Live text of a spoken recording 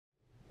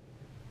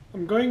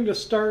I'm going to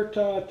start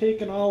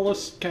taking all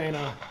this kind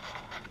of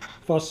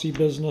fussy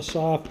business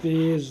off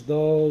these,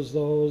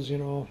 those, you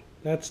know.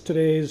 That's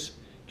today's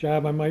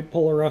job. I might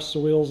pull the rest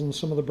of the wheels and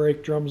some of the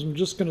brake drums. I'm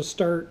just going to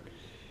start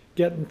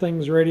getting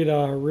things ready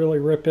to really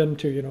rip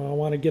into, you know. I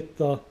want to get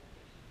the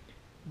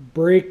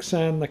brakes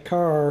on the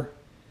car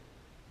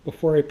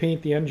before I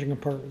paint the engine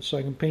compartment so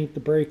I can paint the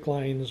brake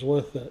lines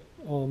with it.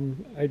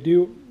 I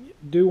do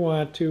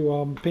want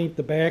to paint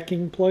the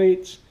backing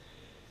plates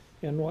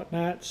and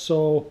whatnot,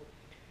 so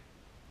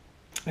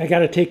I got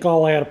to take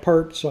all that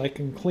apart so I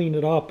can clean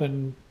it up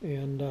and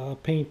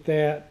paint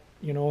that,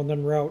 you know, and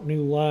then route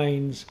new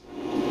lines.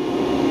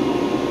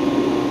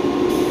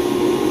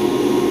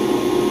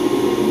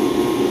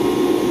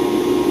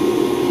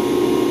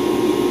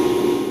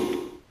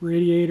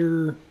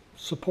 Radiator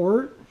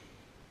support,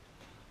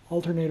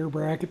 alternator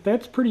bracket,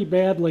 that's pretty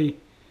badly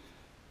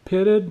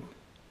pitted,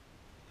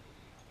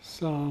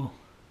 so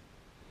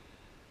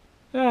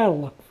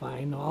that'll look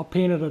fine. I'll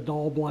paint it a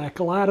dull black.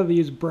 A lot of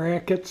these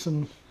brackets,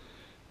 and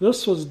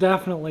this was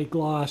definitely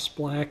gloss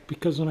black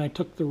because when I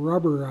took the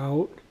rubber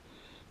out,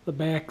 the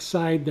back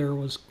side there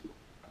was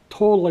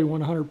totally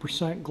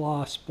 100%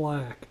 gloss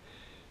black.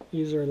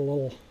 These are the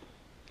little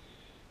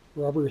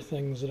rubber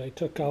things that I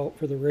took out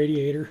for the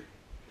radiator.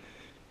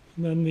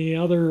 And then the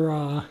other,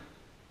 and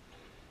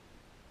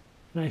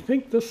I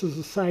think this is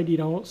the side you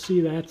don't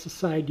see, that's the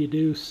side you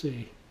do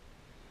see.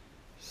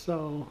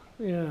 So,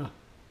 yeah.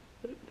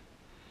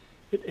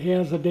 It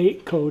has a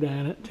date code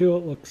on it too,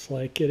 it looks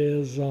like. It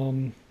is,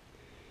 no,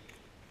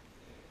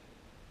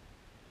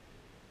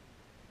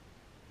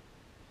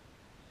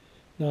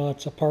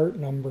 it's a part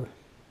number.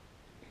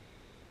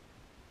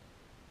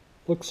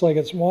 Looks like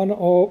it's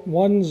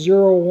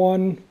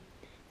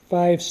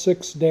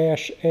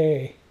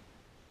 10156-A.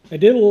 I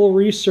did a little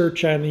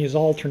research on these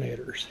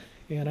alternators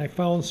and I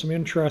found some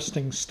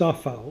interesting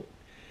stuff out.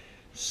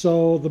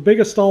 So the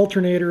biggest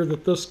alternator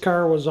that this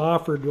car was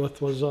offered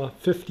with was a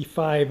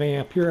 55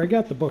 amp. Here, I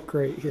got the book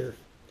right here.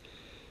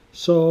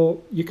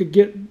 So you could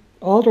get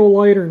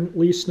Autolite or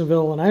Lee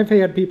Neville, and I've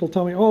had people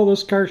tell me, oh,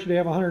 this car should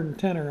have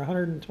 110 or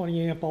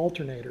 120 amp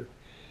alternator.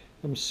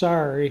 I'm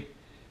sorry,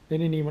 they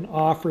didn't even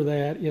offer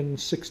that in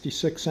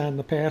 66 on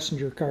the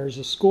passenger cars.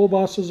 The school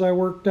buses I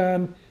worked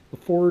on, the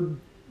Ford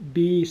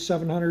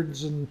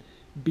B700s and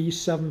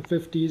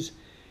B750s,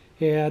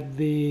 had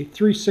the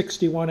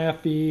 361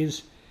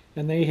 FEs,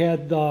 and they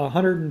had the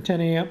 110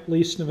 amp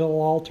Lee Neville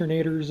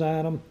alternators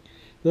on them.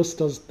 That's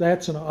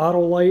an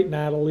Autolite,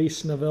 not a Lee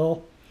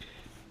Neville.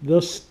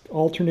 This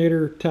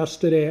alternator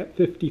tested at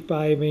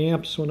 55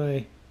 amps when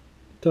I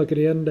took it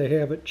in to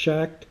have it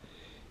checked.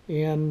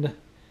 And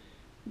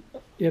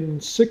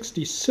in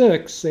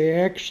 66, they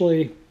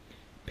actually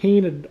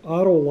painted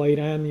Autolite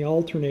on the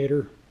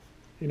alternator,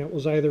 and it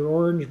was either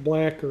orange,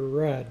 black, or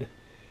red.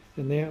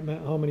 And that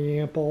meant how many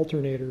amp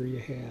alternator you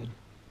had.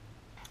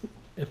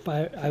 If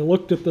I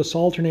looked at this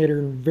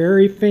alternator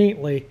very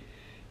faintly,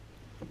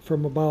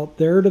 from about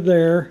there to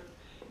there,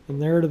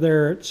 and there to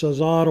there, it says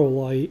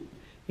Autolite,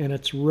 and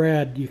it's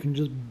red. You can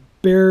just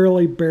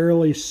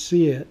barely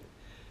see it,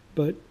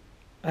 but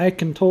I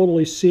can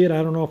totally see it.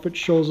 I don't know if it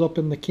shows up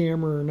in the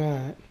camera or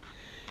not.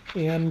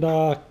 And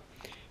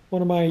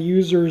one of my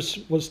users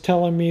was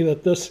telling me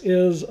that this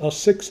is a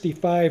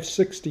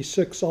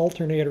 65-66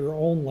 alternator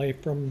only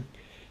from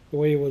the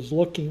way he was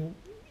looking,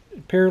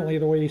 apparently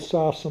the way he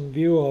saw some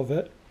view of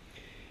it.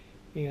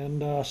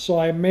 And so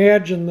I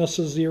imagine this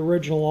is the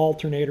original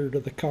alternator to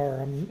the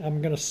car.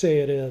 I'm going to say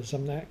it is.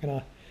 I'm not going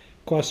to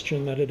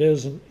question that it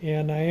isn't.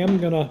 And I am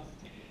going to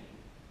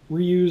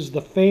reuse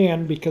the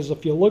fan, because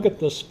if you look at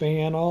this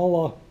fan,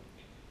 all the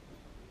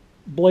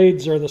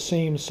blades are the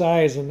same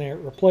size in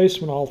that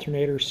replacement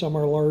alternator. Some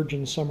are large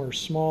and some are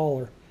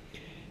smaller.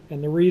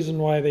 And the reason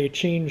why they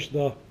changed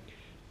the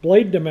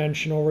blade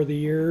dimension over the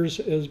years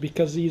is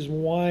because these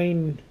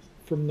whine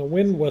from the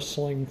wind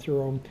whistling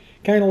through them,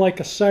 kind of like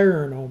a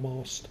siren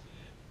almost.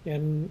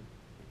 And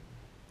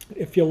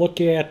if you look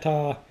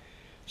at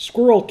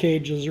squirrel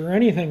cages or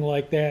anything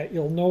like that,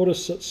 you'll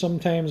notice that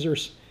sometimes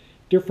there's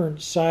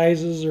different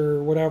sizes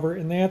or whatever,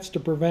 and that's to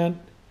prevent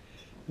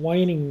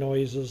whining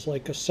noises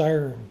like a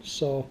siren.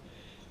 So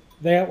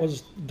that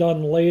was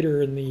done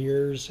later in the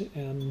years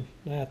and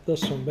not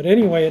this one. But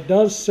anyway, it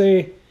does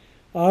say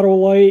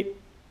Autolite.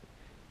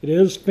 It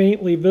is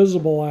faintly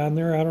visible on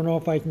there. I don't know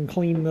if I can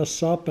clean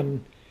this up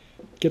and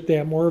get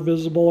that more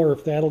visible or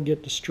if that'll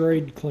get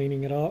destroyed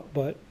cleaning it up,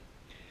 but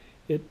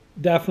it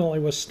definitely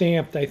was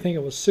stamped. I think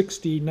it was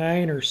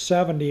 69 or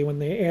 70 when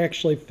they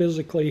actually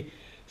physically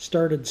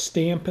started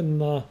stamping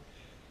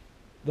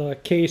the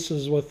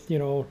cases with, you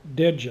know,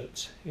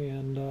 digits.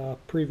 And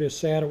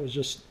previous to that, it was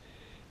just,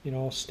 you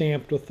know,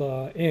 stamped with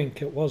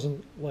ink. It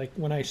wasn't like,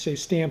 when I say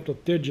stamped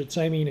with digits,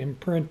 I mean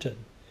imprinted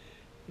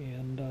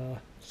and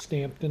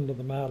stamped into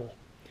the metal.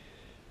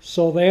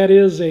 So that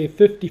is a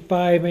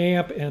 55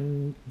 amp,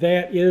 and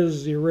that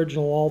is the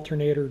original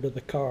alternator to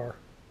the car.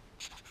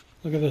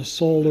 Look at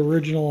this old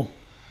original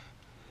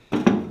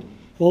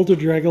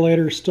voltage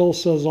regulator, still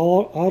says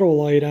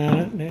Autolite on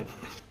it, and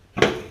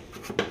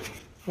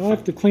I'll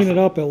have to clean it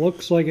up. It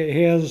looks like it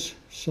has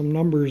some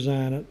numbers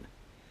on it.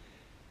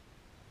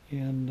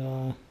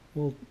 And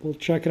we'll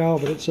check it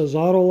out. But it says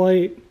auto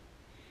light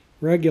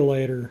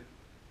regulator.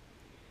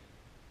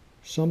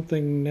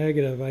 Something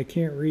negative. I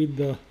can't read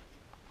the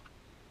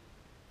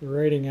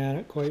writing on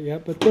it quite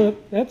yet. But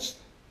that's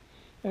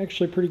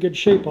actually pretty good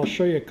shape. I'll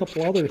show you a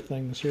couple other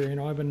things here. You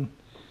know, I've been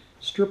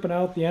stripping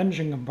out the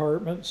engine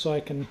compartment so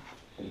I can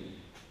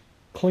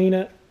clean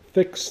it,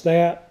 fix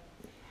that,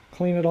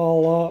 clean it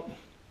all up.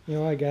 You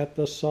know, I got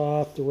this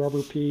off, the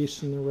rubber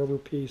piece and the rubber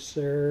piece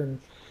there and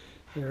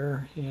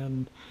there,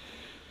 and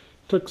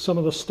took some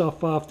of the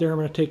stuff off there. I'm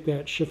going to take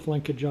that shift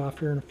linkage off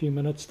here in a few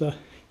minutes. The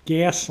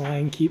gas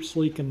line keeps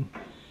leaking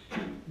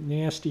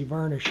nasty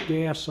varnished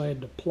gas, so I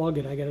had to plug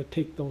it. I got to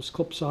take those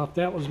clips off.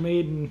 That was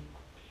made in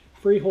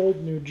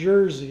Freehold, New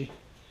Jersey,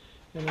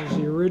 and is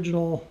the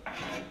original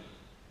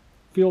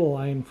fuel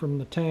line from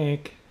the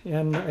tank.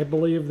 And I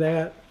believe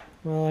that,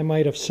 well, I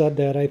might have said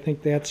that. I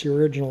think that's the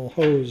original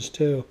hose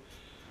too.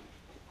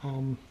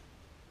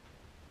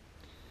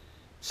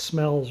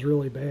 Smells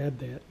really bad,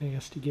 that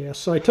nasty gas.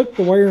 So I took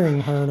the wiring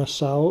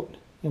harness out,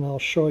 and I'll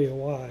show you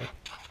why.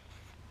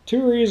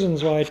 Two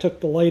reasons why I took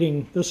the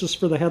lighting. This is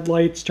for the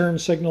headlights, turn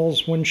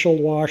signals, windshield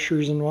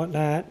washers, and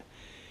whatnot.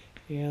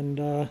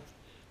 And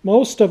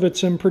most of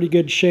it's in pretty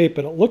good shape,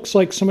 but it looks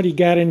like somebody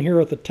got in here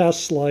with a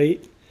test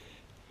light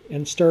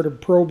and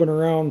started probing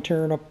around,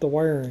 tearing up the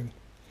wiring.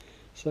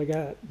 So I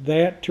got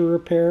that to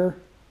repair.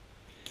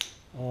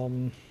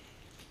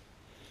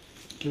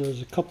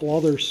 There's a couple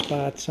other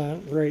spots on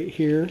it right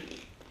here.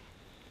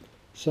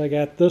 So I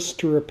got this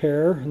to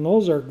repair, and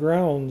those are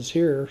grounds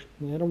here.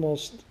 It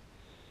almost,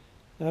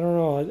 I don't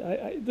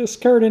know, this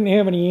car didn't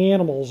have any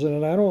animals in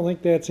it. I don't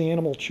think that's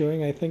animal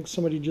chewing. I think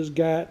somebody just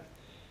got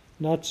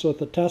nuts with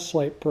a test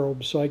light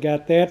probe. So I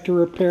got that to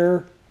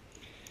repair.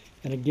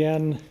 And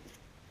again,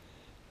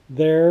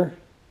 there,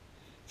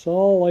 it's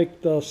all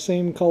like the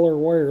same color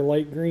wire,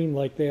 light green,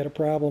 like they had a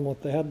problem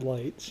with the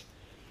headlights.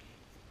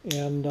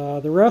 And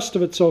the rest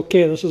of it's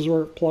okay. This is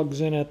where it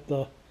plugs in at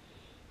the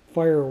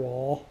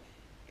firewall.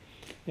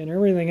 And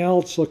everything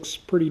else looks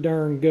pretty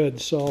darn good.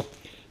 So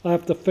I'll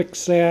have to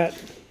fix that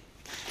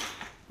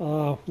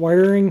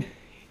wiring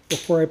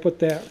before I put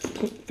that,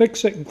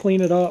 fix it and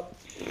clean it up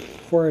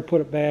before I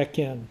put it back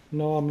in.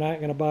 No, I'm not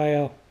going to buy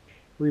a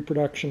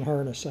reproduction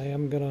harness. I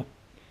am going to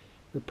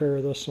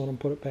repair this one and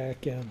put it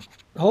back in.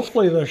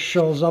 Hopefully this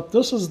shows up.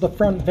 This is the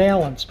front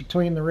valance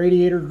between the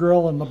radiator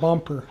grill and the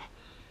bumper.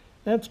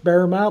 That's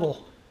bare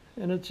metal,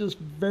 and it's just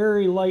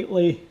very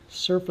lightly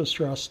surface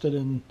rusted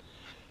in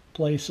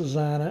places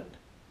on it.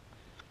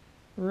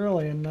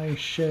 Really in nice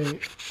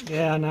shape.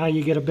 Yeah, now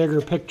you get a bigger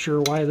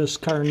picture why this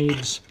car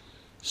needs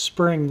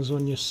springs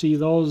when you see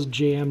those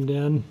jammed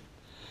in.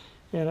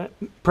 And it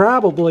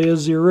probably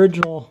is the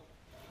original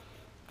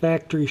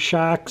factory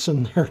shocks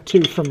in there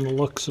too from the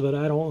looks of it.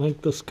 I don't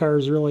think this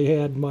car's really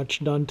had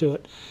much done to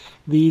it.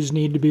 These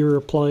need to be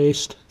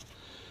replaced.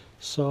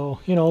 So,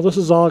 you know, this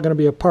is all going to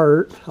be a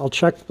part. I'll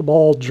check the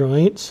ball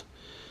joints,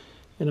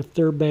 and if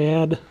they're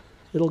bad,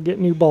 it'll get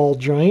new ball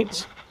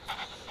joints.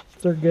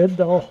 If they're good,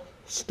 they'll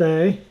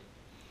stay.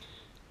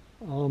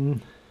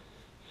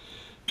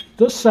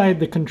 This side,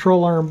 the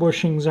control arm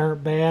bushings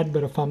aren't bad,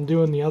 but if I'm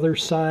doing the other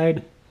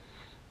side,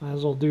 might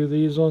as well do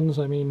these ones.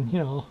 I mean, you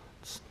know,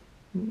 it's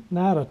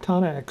not a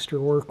ton of extra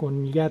work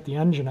when you got the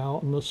engine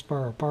out and this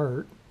far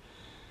apart.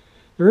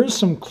 There is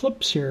some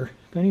clips here,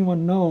 if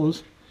anyone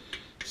knows.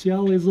 See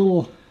all these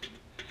little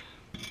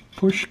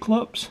push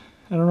clips?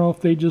 I don't know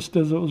if they just,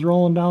 as it was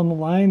rolling down the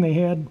line, they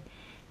had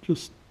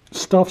just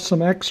stuffed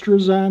some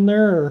extras on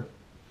there or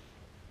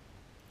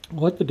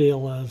what the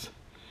deal is.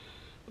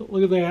 But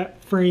look at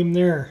that frame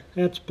there.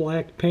 That's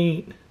black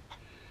paint.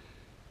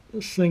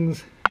 This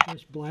thing's,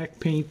 there's black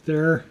paint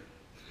there.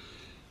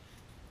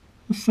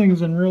 This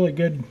thing's in really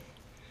good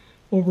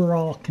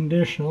overall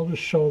condition. I'll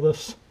just show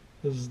this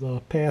as the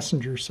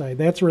passenger side.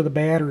 That's where the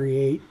battery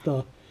ate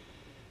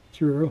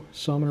through,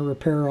 so I'm going to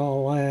repair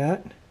all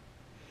that.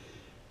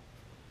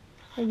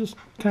 I just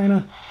kind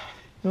of,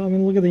 you know, I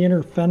mean, look at the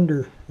inner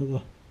fender,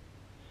 the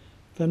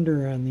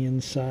fender on the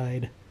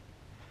inside.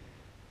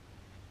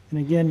 And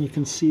again, you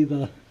can see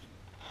the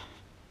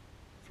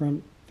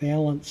front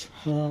valance.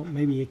 Well,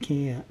 maybe you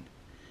can't.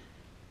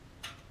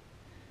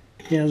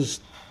 It has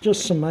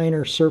just some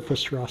minor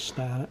surface rust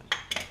on it.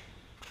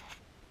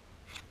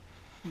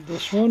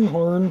 This one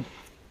horn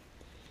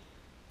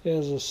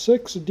is a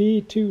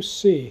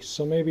 6D2C,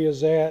 so maybe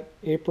is that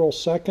April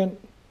 2nd,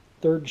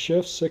 third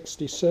shift,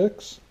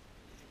 66.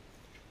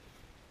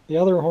 The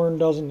other horn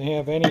doesn't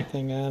have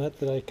anything on it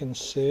that I can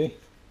see,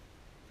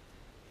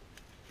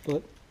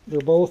 but they're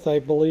both, I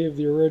believe,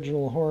 the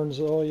original horns.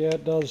 Oh yeah,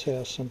 it does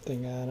have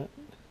something on it.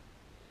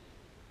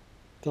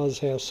 It does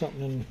have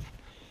something in,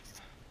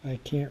 I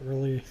can't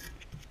really,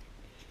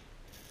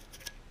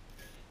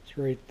 it's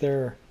right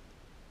there.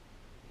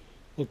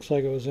 Looks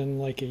like it was in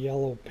like a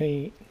yellow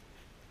paint.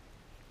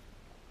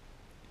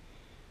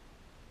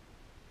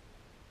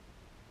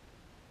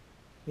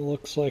 It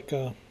looks like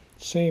a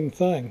same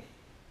thing.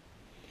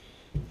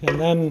 And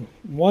then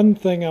one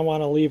thing I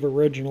want to leave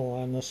original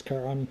on this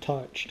car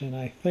untouched, and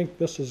I think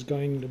this is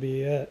going to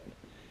be it.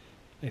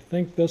 I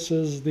think this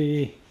is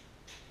the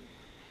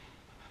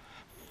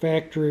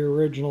factory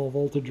original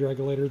voltage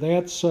regulator.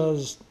 That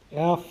says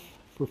F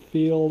for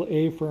field,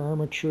 A for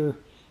armature,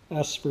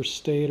 S for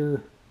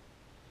stator,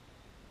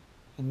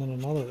 and then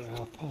another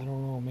F. I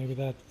don't know, maybe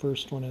that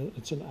first one,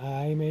 it's an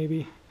I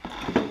maybe.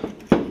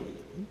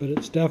 But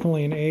it's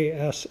definitely an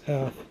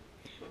ASF,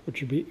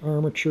 which would be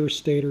armature,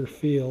 stator,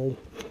 field.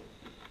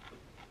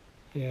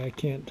 Yeah, I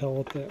can't tell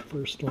what that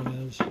first one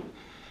is. It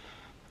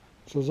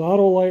says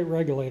auto light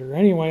regulator.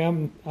 Anyway,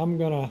 I'm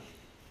gonna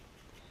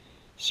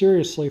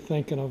seriously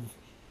thinking of,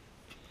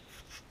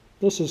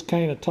 this is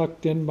kind of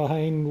tucked in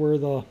behind where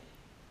the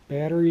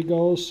battery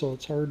goes, so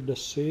it's hard to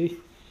see.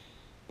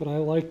 But I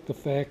like the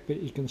fact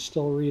that you can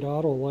still read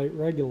auto light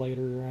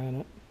regulator on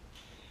it.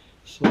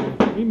 So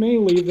we may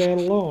leave that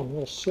alone,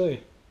 we'll see.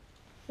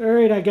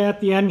 Alright, I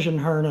got the engine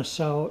harness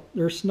out.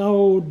 There's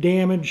no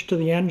damage to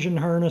the engine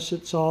harness,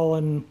 it's all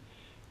in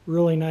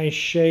really nice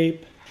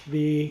shape.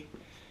 The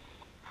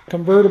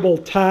convertible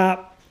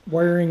top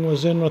wiring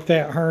was in with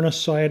that harness,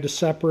 so I had to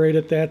separate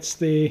it. That's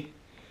the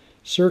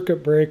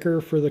circuit breaker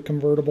for the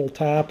convertible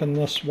top, and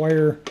this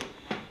wire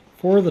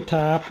for the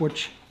top,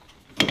 which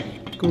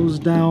goes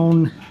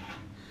down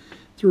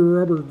through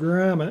rubber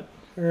grommet.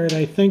 Alright,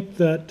 I think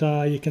that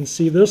you can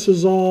see this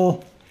is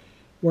all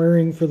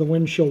wiring for the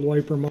windshield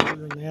wiper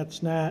motor, and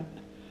that's not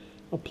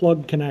a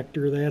plug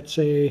connector, that's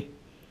a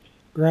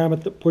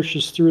grommet that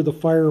pushes through the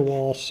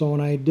firewall. So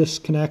when I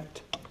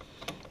disconnect,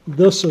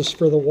 this is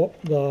for the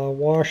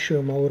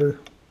washer motor,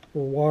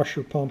 or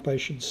washer pump I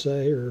should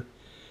say, or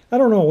I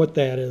don't know what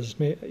that is.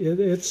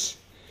 It's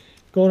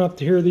going up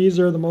to here. These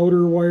are the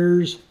motor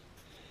wires.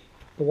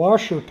 The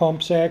washer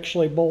pump's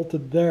actually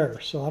bolted there,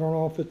 so I don't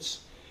know if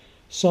it's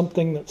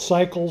something that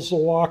cycles the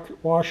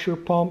washer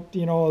pump,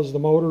 you know, as the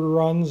motor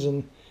runs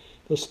and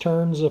this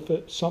turns. If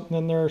it's something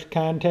in there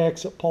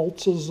contacts, it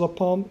pulses the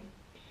pump.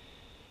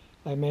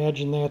 I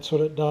imagine that's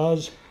what it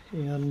does.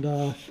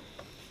 And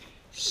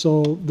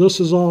so this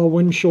is all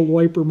windshield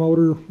wiper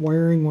motor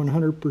wiring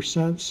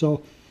 100%,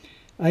 so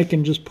I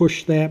can just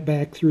push that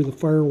back through the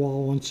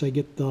firewall once I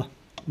get the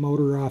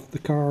motor off the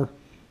car.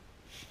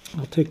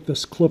 I'll take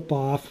this clip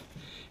off,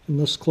 and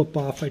this clip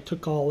off, I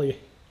took all the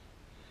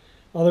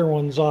other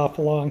ones off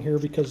along here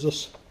because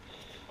this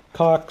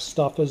caulk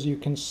stuff, as you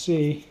can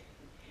see,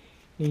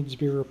 needs to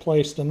be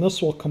replaced, and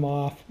this will come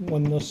off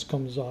when this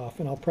comes off.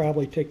 And I'll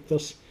probably take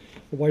this,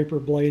 the wiper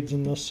blades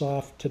and this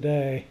off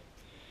today,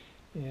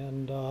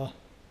 and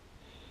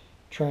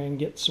try and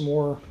get some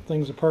more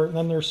things apart. And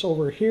then there's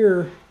over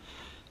here,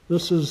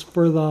 this is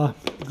for the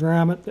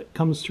grommet that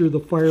comes through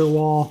the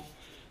firewall,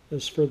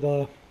 this is for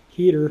the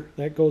heater,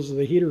 that goes to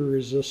the heater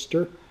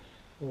resistor,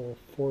 little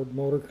Ford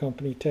Motor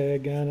Company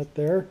tag on it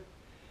there.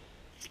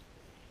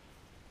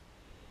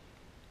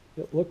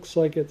 It looks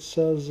like it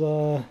says,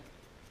 well,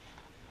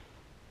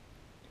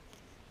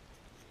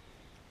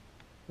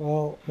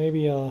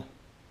 maybe a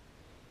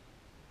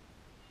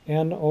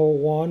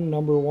N01,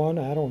 number 1,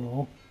 I don't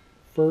know,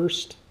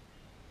 first.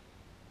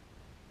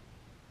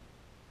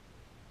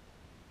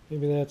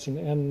 Maybe that's an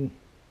N,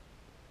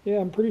 yeah,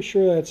 I'm pretty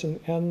sure that's an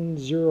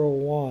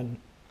N01.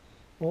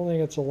 I don't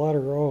think it's a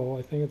letter O,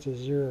 I think it's a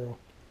 0.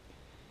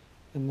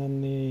 And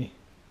then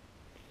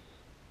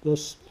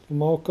this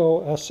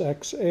Moco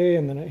SXA,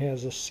 and then it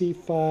has a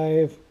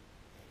C5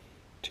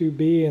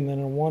 2B, and then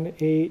a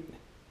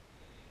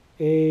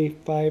 18A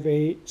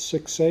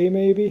 586A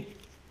maybe.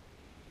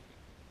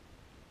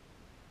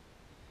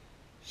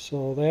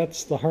 So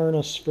that's the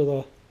harness for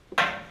the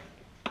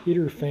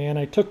heater fan.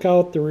 I took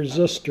out the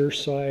resistor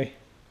so I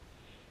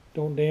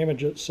don't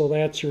damage it. So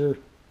that's your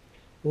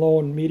low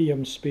and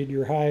medium speed.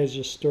 Your high is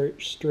just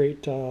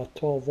straight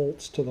 12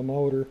 volts to the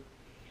motor.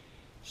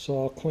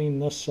 So I'll clean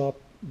this up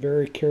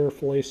very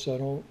carefully so I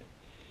don't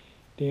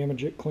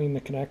damage it. Clean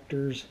the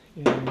connectors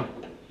and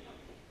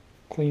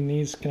clean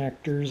these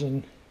connectors.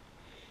 And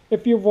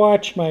if you've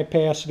watched my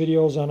past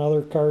videos on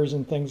other cars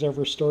and things I've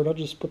restored, I'll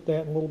just put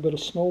that in a little bit of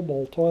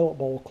Snowball toilet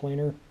bowl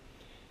cleaner.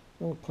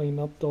 I'll clean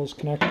up those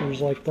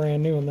connectors like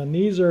brand new. And then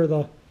these are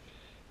the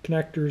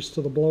connectors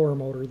to the blower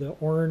motor. The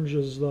orange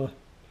is the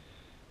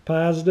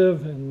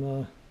positive,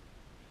 and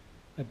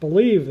I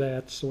believe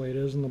that's the way it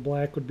is, and the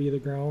black would be the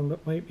ground.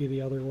 It might be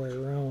the other way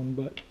around,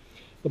 but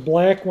the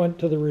black went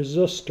to the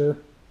resistor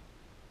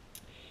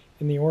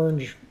and the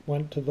orange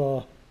went to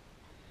the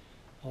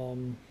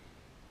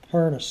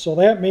harness. So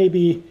that may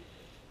be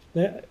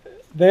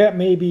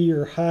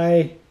your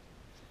high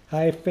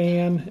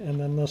fan, and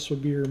then this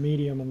would be your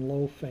medium and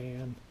low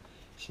fan.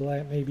 So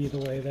that may be the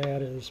way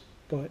that is,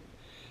 but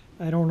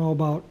I don't know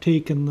about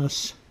taking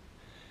this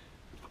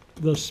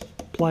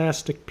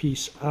plastic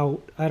piece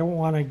out. I don't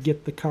want to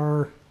get the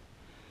car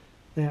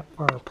that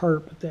far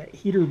apart, but that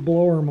heater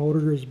blower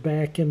motor is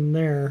back in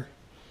there.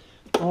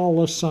 All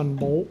this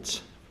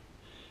unbolts.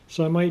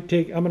 So I'm going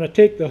to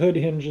take the hood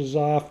hinges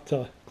off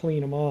to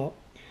clean them up.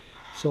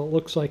 So it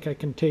looks like I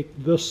can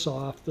take this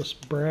off, this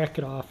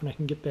bracket off, and I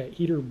can get that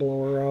heater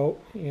blower out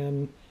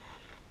and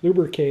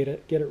lubricate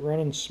it, get it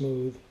running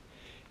smooth.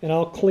 And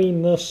I'll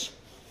clean this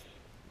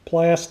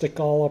plastic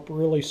all up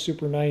really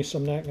super nice.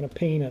 I'm not going to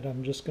paint it.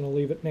 I'm just going to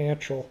leave it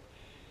natural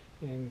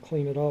and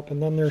clean it up.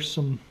 And then there's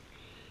some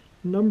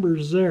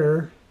numbers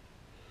there.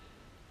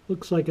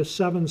 Looks like a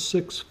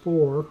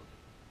 764.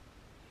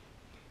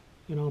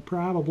 And I'll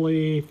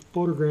probably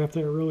photograph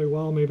that really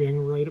well. Maybe I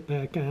can write it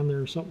back on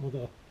there or something with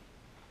a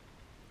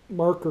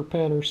marker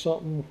pen or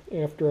something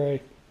after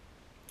I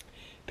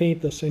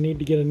paint this. I need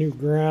to get a new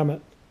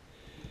grommet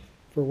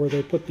for where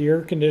they put the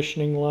air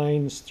conditioning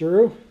lines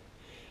through.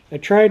 I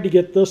tried to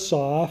get this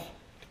off,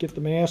 get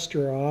the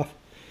master off,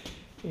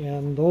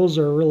 and those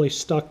are really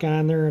stuck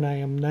on there, and I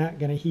am not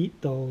going to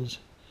heat those.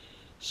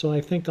 So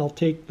I think I'll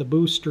take the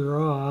booster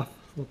off.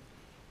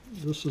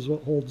 This is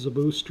what holds the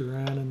booster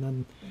on, and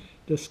then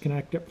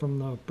disconnect it from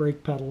the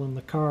brake pedal in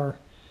the car.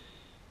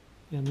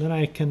 And then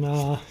I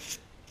can,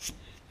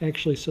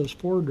 actually says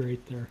Ford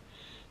right there.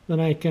 Then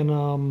I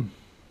can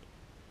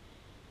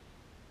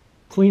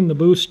clean the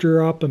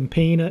booster up and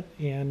paint it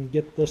and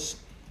get this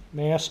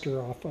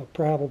master off. I'll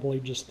probably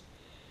just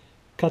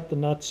cut the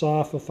nuts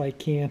off if I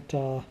can't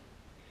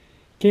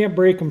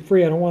break them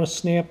free. I don't want to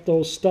snap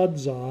those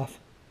studs off,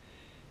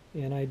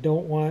 and I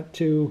don't want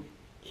to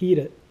heat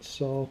it,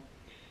 so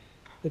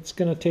it's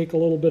going to take a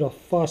little bit of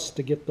fuss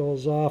to get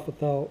those off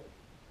without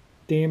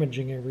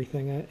damaging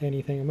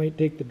anything. I might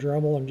take the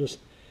Dremel and just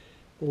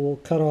a little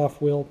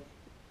cut-off wheel,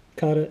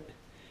 cut it,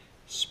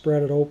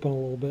 spread it open a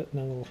little bit,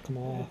 and then it'll come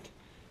off.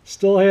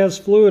 Still has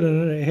fluid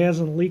in it. It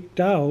hasn't leaked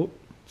out,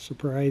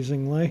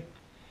 surprisingly.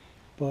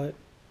 But,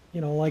 you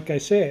know, like I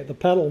say, the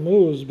pedal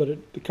moves,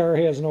 but the car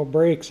has no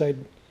brakes.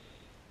 I'd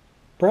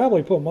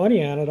probably put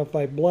money on it. If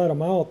I bled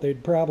them out,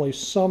 they'd probably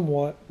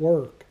somewhat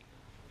work.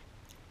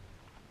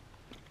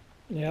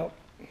 Yep.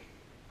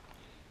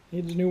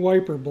 Needs new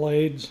wiper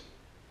blades.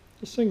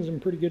 This thing's in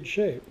pretty good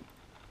shape.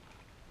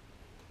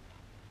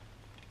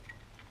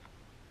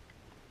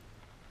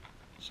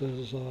 It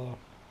says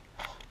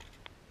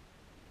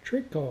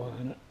Trico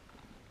on it.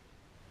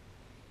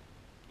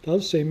 It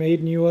does say made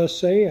in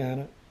USA on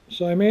it.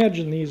 So I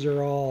imagine these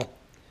are all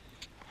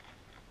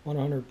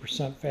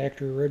 100%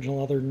 factory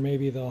original, other than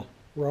maybe the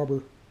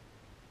rubber.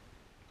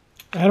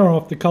 I don't know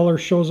if the color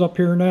shows up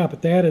here or not,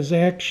 but that is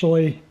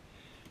actually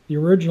the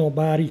original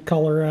body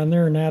color on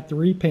there, not the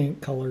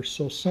repaint color.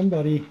 So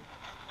somebody,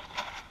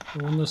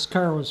 when this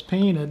car was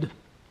painted,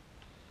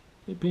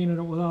 they painted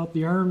it without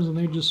the arms and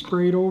they just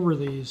sprayed over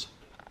these.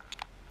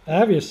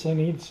 Obviously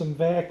needs some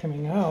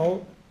vacuuming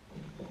out.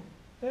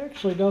 It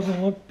actually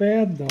doesn't look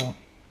bad though.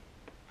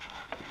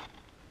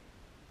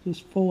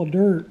 Just full of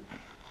dirt.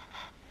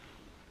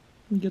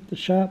 Get the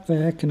shop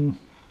vac and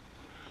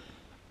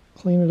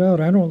clean it out.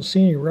 I don't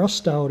see any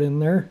rust out in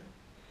there.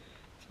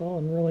 It's all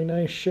in really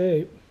nice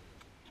shape.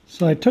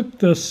 So I took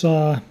this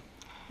little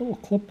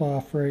clip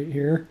off right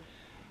here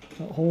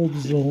that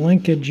holds the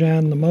linkage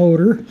on the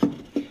motor,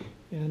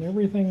 and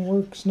everything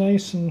works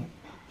nice and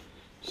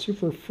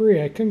super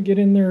free. I couldn't get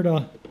in there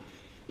to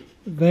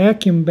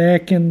vacuum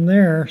back in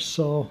there,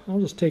 so I'll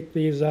just take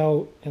these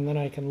out and then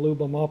I can lube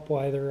them up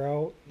while they're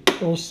out.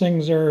 Those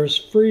things are as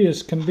free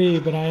as can be,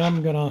 but I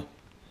am gonna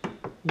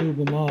lube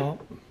them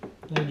up.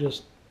 They're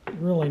just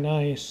really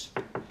nice.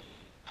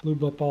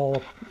 Lube up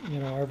all, you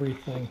know,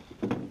 everything.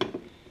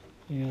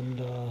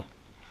 And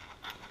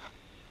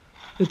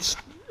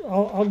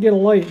I'll get a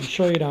light and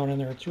show you down in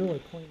there. It's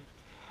really clean.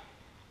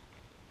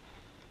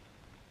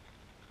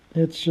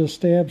 It's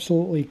just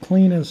absolutely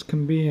clean as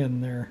can be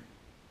in there.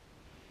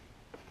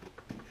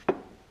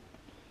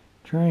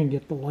 Try and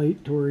get the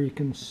light to where you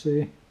can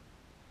see.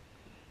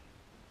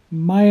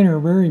 Minor,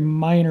 very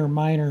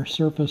minor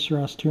surface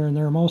rust here and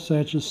there. Most of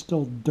that's just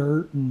still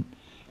dirt, and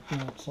you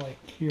know, it's like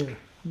here,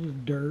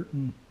 dirt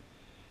and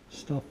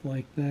stuff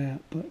like that.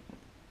 But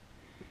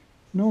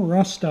no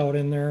rust out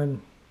in there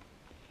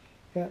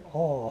at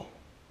all.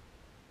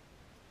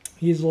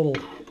 These little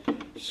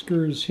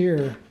screws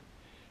here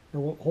are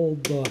what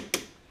hold the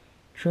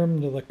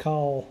trim to the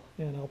cowl,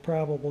 and I'll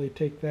probably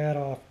take that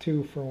off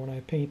too for when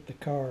I paint the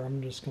car.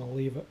 I'm just going to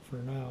leave it for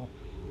now.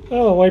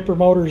 Well, the wiper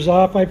motor's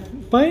off. I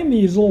find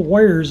these little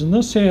wires, and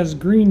this has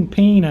green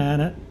paint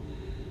on it,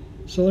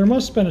 so there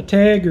must have been a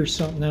tag or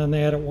something on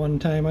that at one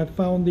time. I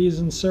found these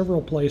in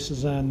several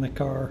places on the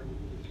car,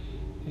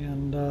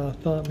 and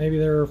thought maybe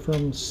they were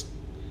from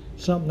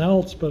something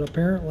else, but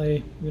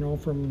apparently, you know,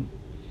 from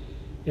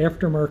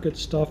aftermarket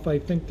stuff. I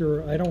think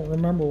they're, I don't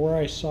remember where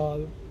I saw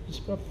them.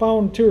 I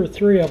found 2 or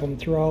 3 of them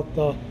throughout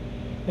the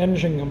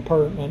engine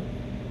compartment,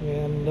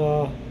 and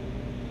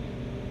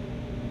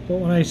but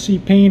when I see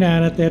paint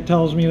on it, that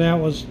tells me that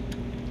was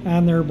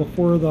on there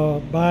before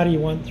the body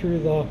went through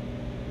the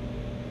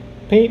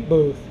paint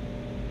booth.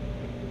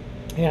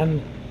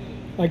 And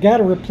I got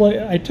to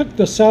replace. I took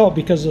this out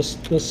because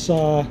this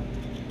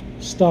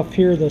stuff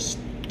here, this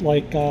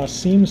like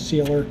seam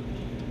sealer,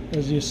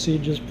 as you see,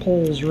 just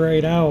pulls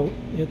right out.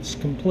 It's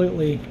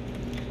completely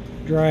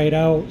dried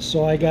out,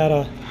 so I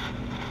gotta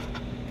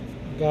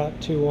got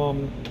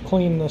to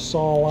clean this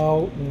all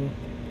out and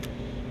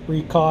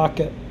recaulk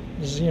it.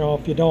 You know,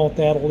 if you don't,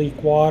 that'll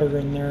leak water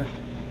in there.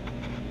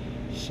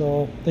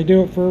 So they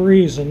do it for a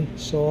reason.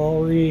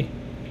 So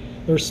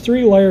there's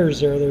 3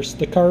 layers there. There's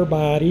the car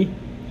body,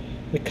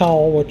 the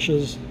cowl, which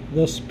is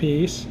this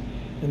piece,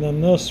 and then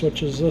this,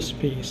 which is this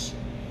piece.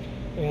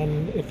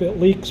 And if it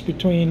leaks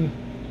between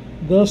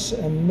this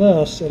and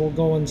this, it'll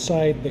go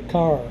inside the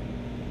car.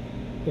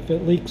 If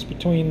it leaks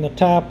between the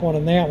top one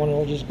and that one,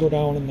 it'll just go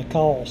down in the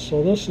cowl.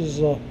 So this is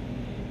the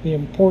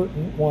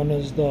important one,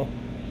 is the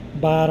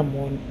bottom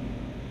one.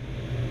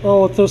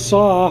 Oh, with this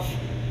off,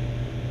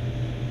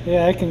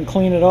 yeah, I can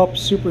clean it up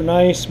super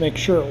nice, make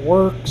sure it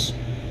works.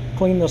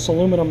 Clean this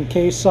aluminum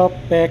case up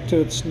back to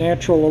its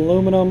natural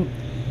aluminum.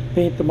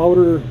 Paint the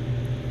motor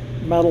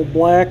metal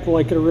black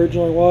like it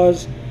originally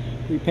was.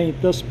 Repaint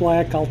this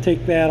black. I'll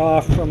take that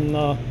off from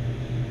the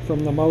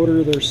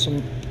motor. There's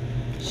some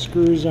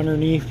screws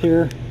underneath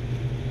here,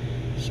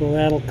 so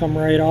that'll come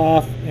right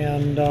off,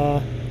 and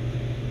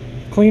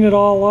clean it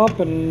all up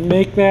and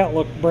make that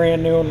look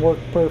brand new and work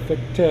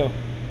perfect too.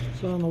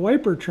 So on the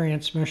wiper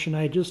transmission,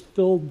 I just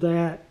filled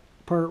that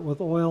part with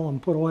oil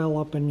and put oil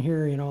up in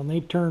here, you know, and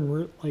they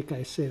turn, like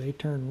I say, they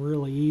turn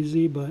really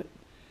easy, but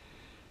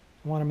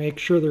I want to make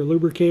sure they're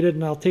lubricated.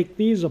 And I'll take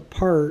these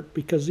apart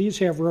because these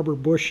have rubber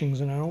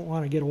bushings and I don't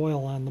want to get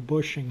oil on the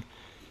bushing.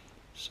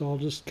 So I'll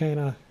just kind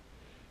of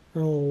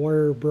run a little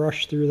wire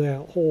brush through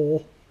that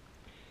hole,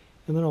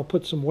 and then I'll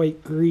put some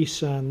white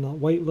grease on the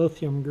white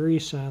lithium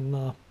grease on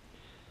the,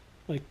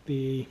 like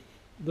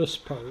this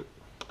part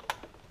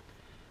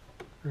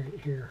right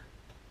here,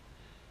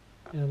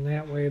 and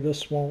that way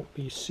this won't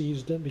be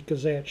seized in,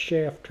 because that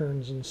shaft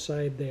turns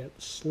inside that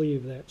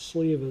sleeve. That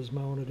sleeve is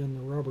mounted in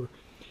the rubber,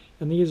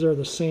 and these are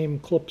the same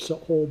clips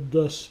that hold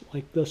this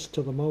like this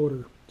to the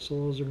motor, so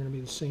those are going to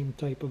be the same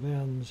type of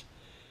ends.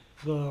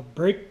 The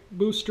brake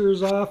booster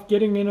is off.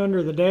 Getting in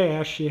under the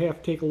dash, you have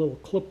to take a little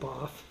clip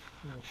off.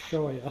 I'll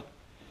show you.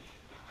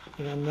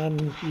 And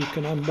then you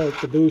can unbolt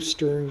the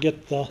booster and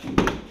get the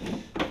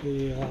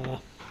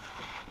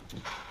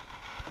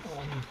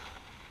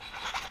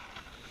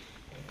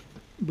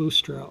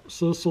booster out.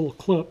 So this little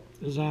clip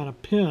is on a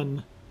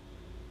pin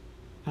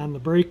on the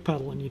brake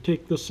pedal, and you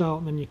take this out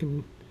and then you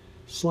can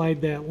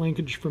slide that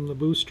linkage from the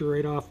booster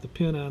right off the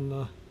pin on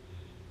the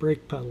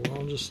brake pedal.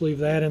 I'll just leave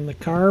that in the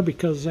car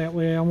because that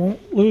way I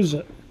won't lose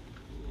it.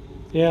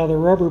 Yeah, the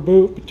rubber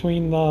boot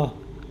between the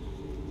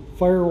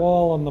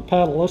firewall and the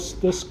pedal,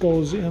 this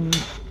goes in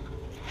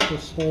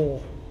this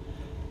hole.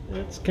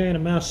 It's kind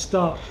of messed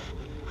up,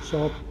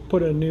 so I'll put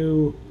get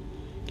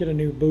a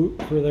new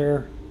boot for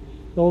there.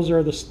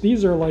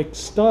 These are like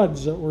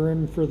studs that were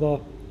in for the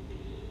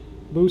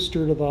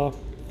booster to the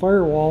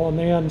firewall, and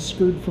they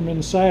unscrewed from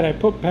inside. I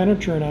put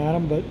penetrant on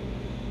them, but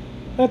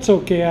that's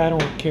okay, I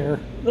don't care.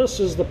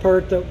 This is the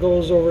part that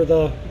goes over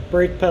the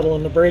brake pedal,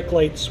 and the brake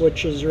light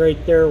switch is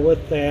right there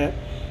with that,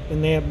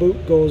 and that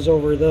boot goes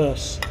over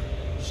this.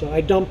 So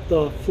I dumped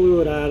the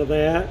fluid out of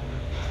that.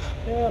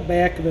 Yeah,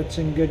 back of it's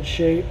in good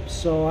shape,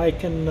 so I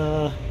can,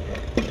 I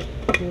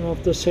don't know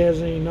if this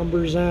has any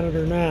numbers on it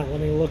or not. Let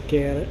me look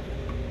at it.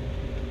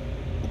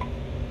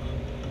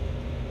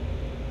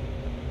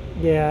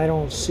 Yeah, I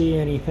don't see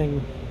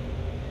anything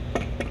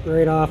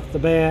right off the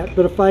bat,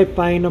 but if I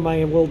find them,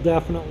 I will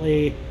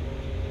definitely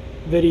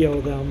video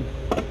them.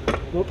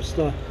 Whoops,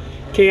 the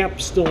cap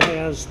still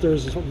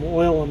there's some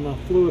oil and the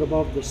fluid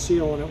above the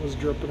seal, and it was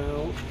dripping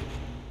out.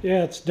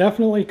 Yeah, it's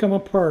definitely come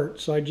apart,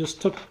 so I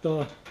just took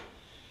the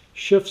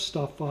shift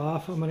stuff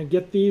off. I'm going to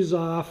get these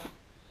off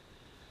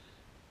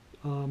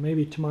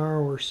maybe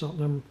tomorrow or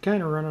something. I'm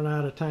kind of running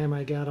out of time.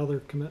 I got other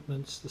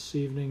commitments this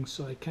evening,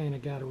 so I kind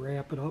of got to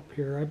wrap it up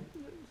here. I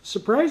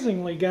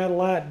surprisingly got a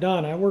lot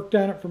done. I worked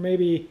on it for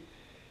maybe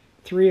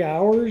 3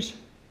 hours,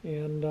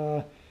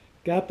 and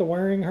got the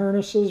wiring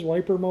harnesses,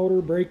 wiper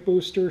motor, brake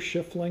booster,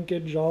 shift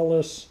linkage, all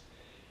this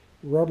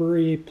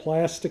rubbery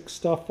plastic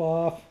stuff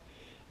off.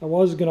 I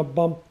was going to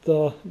bump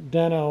the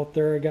dent out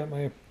there. I got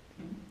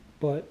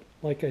but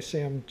like I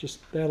say,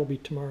 that'll be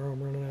tomorrow.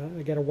 I'm running out.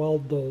 I got to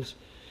weld those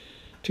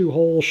 2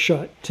 holes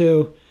shut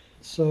too.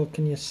 So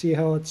can you see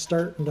how it's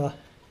starting to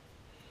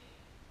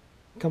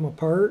come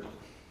apart?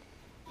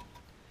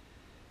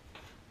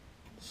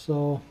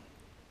 So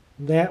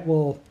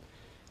the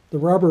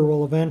rubber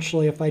will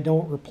eventually, if I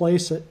don't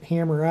replace it,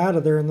 hammer out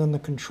of there, and then the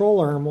control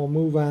arm will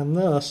move on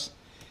this,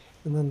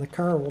 and then the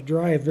car will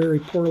drive very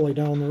poorly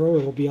down the road.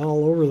 It'll be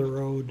all over the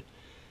road.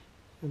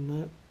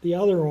 And the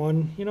other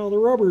one, you know, the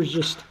rubber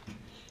is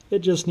it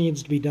just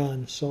needs to be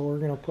done. So we're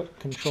going to put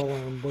control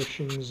arm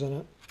bushings in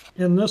it.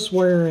 And this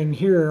wiring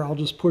here, I'll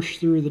just push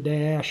through the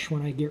dash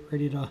when I get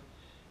ready to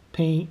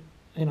paint,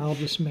 and I'll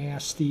just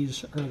mask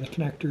these, or the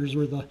connectors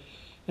where the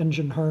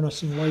engine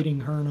harness and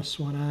lighting harness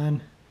went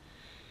on.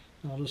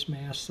 I'll just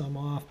mask them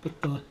off,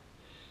 but the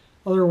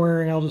other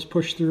wiring I'll just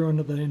push through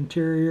into the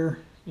interior.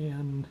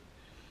 And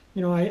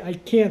you know, I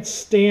can't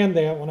stand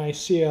that when I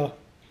see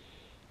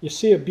you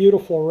see a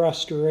beautiful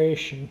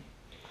restoration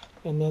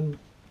and then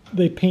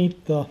they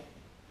paint the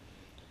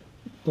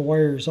the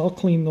wires. I'll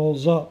clean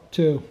those up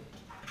too,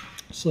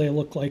 so they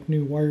look like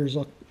new wires.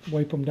 I'll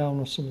wipe them down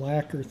with some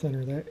lacquer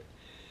thinner. That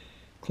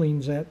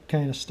cleans that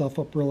kind of stuff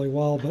up really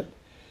well. But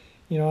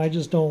you know, I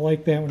just don't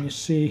like that when you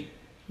see,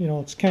 you know,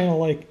 it's kind of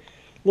like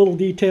little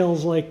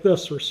details like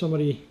this where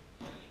somebody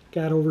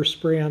got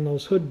overspray on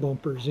those hood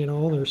bumpers. You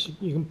know,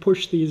 you can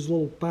push these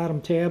little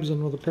bottom tabs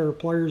in with a pair of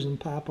pliers and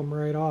pop them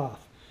right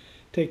off.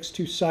 Takes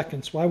 2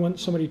 seconds. Why wouldn't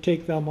somebody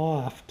take them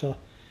off to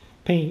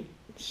paint?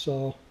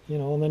 So, you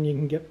know, and then you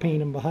can get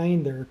painting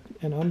behind there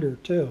and under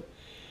too.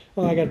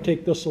 Well, I got to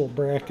take this little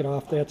bracket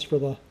off. That's for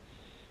the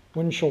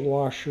windshield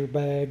washer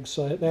bag.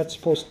 So that's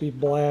supposed to be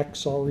black,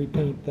 so I'll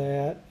repaint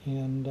that.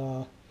 And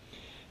I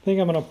think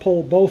I'm going to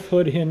pull both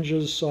hood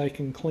hinges so I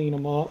can clean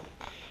them up.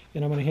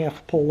 And I'm going to have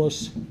to pull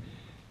this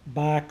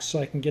box so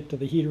I can get to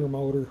the heater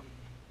motor.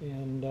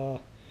 And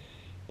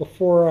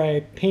before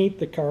I paint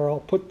the car, I'll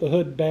put the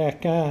hood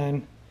back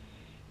on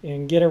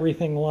and get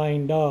everything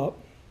lined up,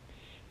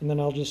 and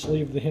then I'll just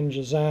leave the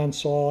hinges on,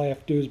 so all I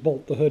have to do is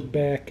bolt the hood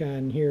back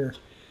on here.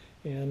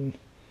 And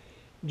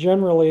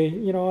generally,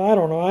 you know, I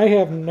don't know, I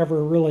have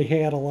never really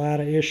had a lot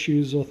of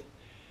issues with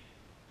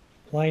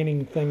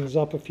lining things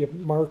up if you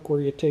mark where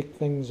you take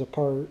things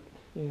apart.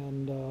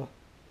 And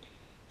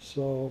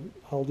so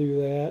I'll do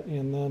that,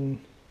 and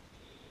then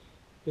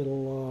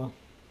it'll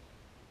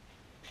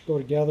go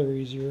together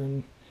easier.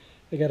 And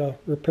I gotta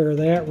repair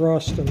that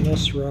rust and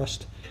this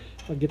rust.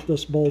 I'll get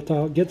this bolt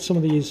out, get some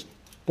of these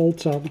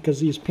bolts out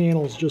because these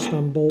panels just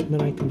unbolt, and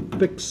then I can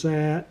fix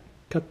that,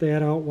 cut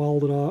that out,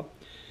 weld it up,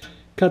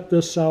 cut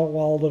this out,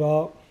 weld it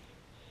up.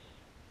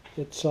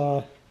 It's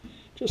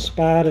just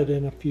spotted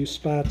in a few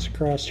spots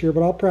across here,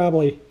 but I'll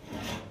probably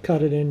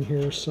cut it in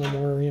here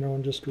somewhere, you know,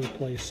 and just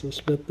replace this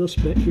bit. This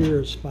bit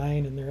here is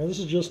fine in there. This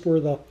is just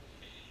where the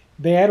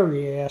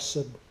battery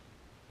acid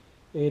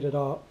ate it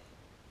up.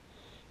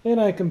 And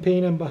I can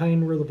paint them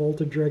behind where the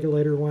voltage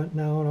regulator went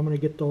now, and I'm going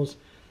to get those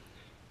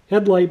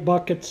headlight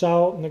buckets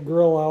out and the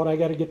grill out. I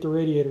got to get the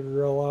radiator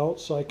grill out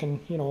so I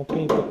can, you know,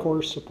 paint the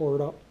core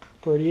support up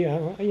pretty.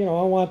 You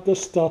know, I want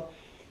this to,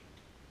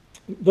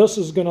 this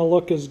is going to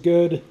look as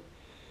good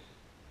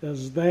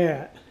as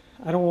that.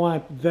 I don't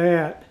want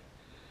that,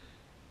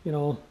 you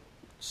know,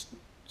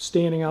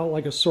 standing out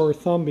like a sore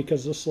thumb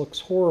because this looks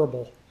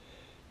horrible.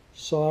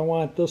 So I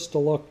want this to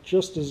look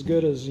just as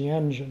good as the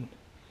engine.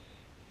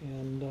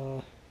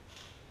 And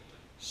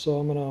so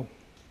I'm going to,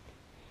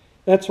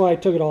 that's why I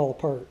took it all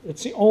apart.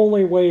 It's the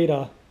only way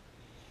to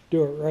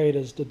do it right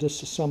is to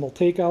disassemble.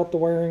 Take out the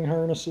wiring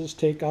harnesses,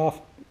 take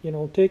off, you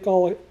know, take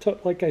all,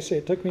 like I say,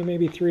 it took me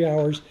maybe 3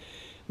 hours.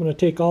 I'm going to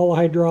take all the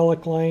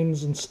hydraulic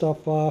lines and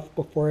stuff off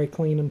before I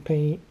clean and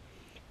paint.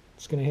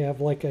 It's going to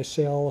have, like I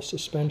say, all the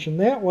suspension.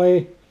 That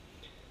way,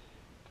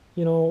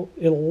 you know,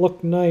 it'll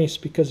look nice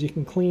because you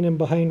can clean in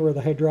behind where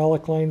the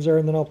hydraulic lines are,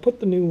 and then I'll put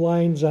the new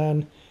lines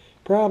on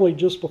probably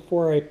just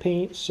before I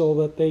paint so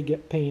that they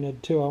get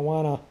painted too. I'm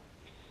going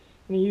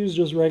to use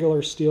just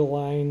regular steel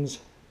lines.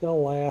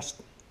 They'll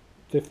last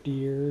 50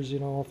 years, you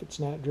know, if it's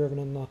not driven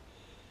in the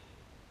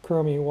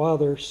crummy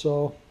weather.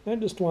 So I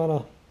just want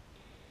to,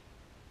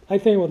 I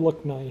think it would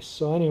look nice.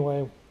 So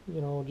anyway,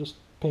 you know, just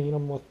paint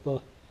them with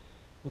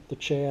the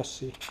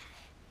chassis.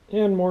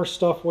 And more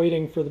stuff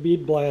waiting for the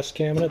bead blast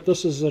cabinet.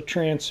 This is a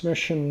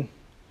transmission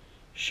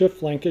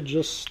shift linkage.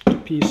 This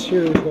piece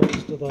here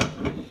goes to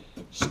the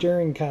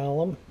steering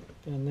column,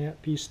 and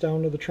that piece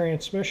down to the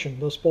transmission.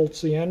 This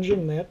bolts the engine,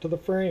 and that to the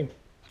frame.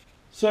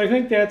 So I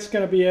think that's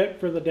going to be it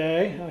for the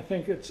day. I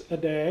think it's a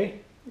day.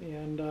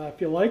 And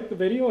if you like the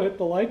video, hit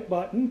the like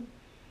button.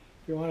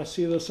 If you want to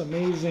see this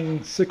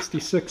amazing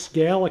 66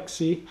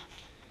 Galaxie,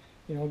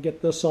 you know,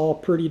 get this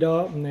all prettied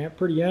up and that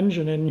pretty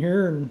engine in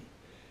here,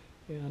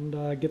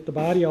 and get the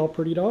body all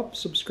prettied up,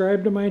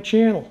 subscribe to my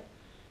channel.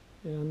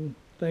 And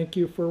thank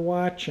you for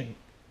watching.